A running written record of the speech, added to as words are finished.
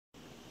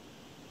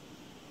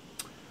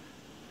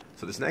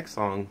So this next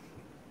song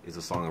is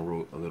a song I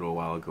wrote a little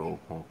while ago,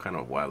 well, kind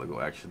of a while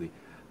ago actually.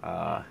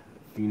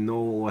 If you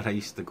know what I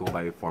used to go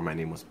by before, my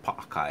name was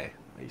Pa'akai.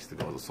 I used to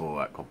go to a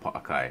solo act called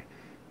Pa'akai,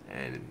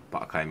 and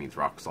Pa'akai means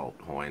rock salt,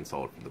 Hawaiian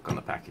salt, if you look on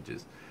the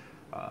packages.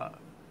 And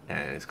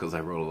it's because I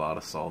wrote a lot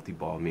of salty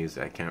ball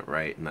music. I can't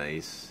write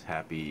nice,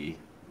 happy,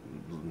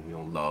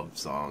 love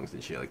songs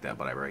and shit like that,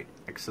 but I write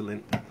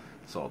excellent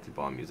salty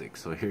ball music.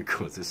 So here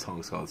goes. This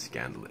song's called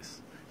Scandalous.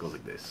 It goes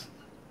like this.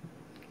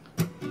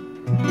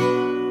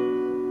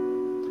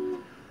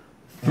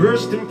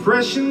 First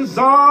impressions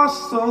are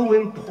so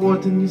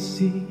important, you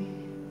see.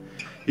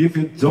 If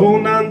you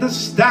don't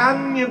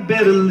understand, you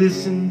better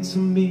listen to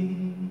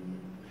me.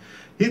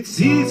 It's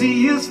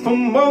easiest for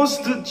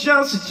most to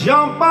just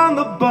jump on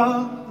the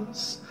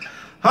bus.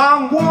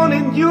 I'm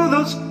warning you,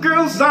 those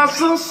girls are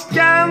so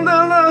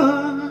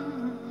scandalous.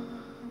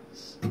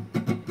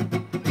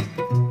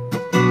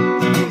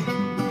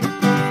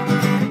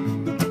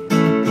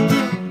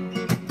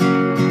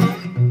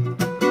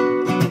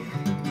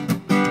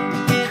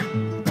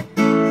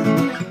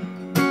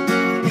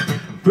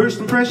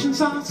 First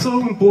impressions are so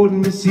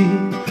important to see.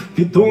 If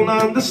you don't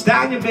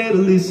understand, you better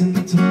listen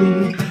to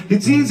me.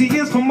 It's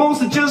easiest for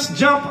most to just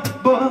jump on the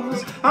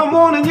bus. I'm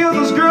warning you,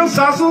 those girls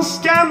are so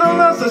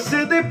scandalous. I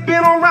said they've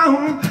been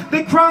around,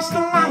 they crossed the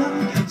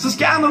line. So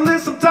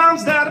scandalous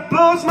sometimes that it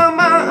blows my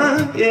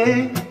mind.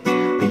 Yeah,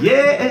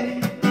 yeah,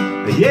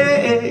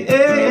 yeah,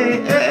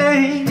 yeah.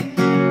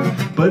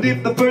 But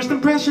if the first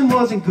impression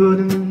wasn't good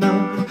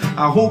enough,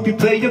 I hope you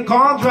play your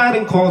cards right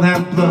and call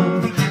that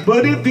bluff.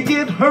 But if you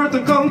get hurt,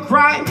 then come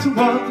crying to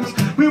us.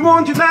 We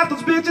warned you that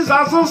those bitches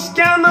are so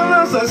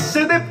scandalous. I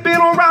said they've been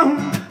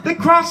around, they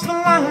crossed the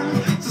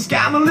line. So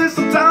scandalous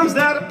sometimes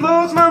that it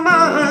blows my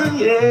mind.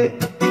 Yeah,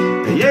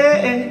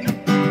 yeah,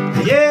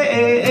 yeah.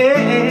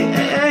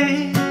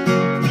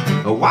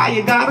 Why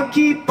you gotta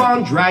keep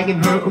on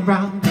dragging her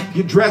around?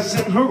 You're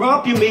dressing her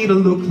up, you made her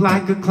look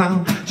like a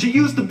clown. She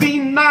used to be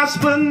nice,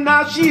 but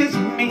now she is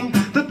mean.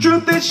 The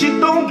truth is she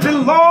don't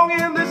belong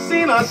in this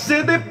scene. I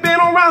said they've been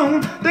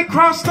around, they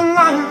crossed the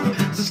line.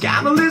 So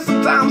scandalous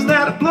sometimes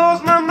that it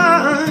blows my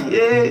mind.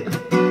 Yeah,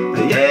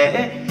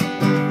 yeah,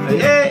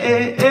 yeah,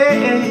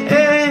 yeah.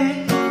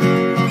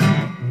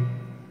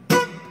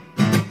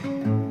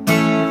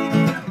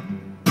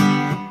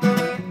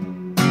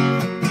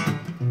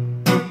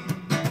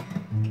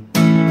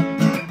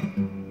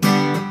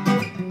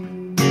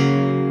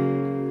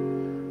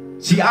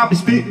 See, I'll be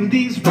spitting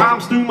these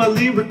rhymes through my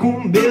lyrical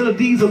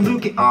melodies. I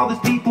look at all these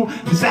people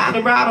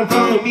deciding right in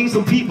front of me.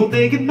 Some people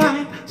they get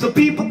mad, some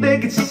people they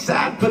get so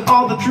sad. But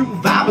all the true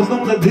vibers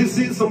know that this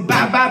is some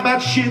bad, bad, bad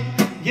shit.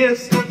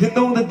 Yes, you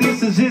know that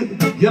this is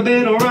it. You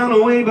better run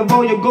away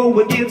before you go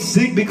and get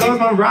sick, because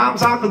my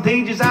rhymes are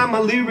contagious and my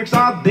lyrics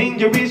are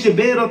dangerous. You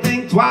better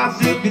think twice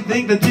if you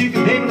think that you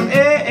can handle it.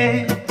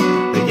 Yeah,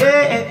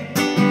 yeah,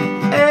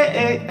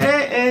 yeah,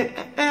 yeah,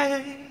 yeah.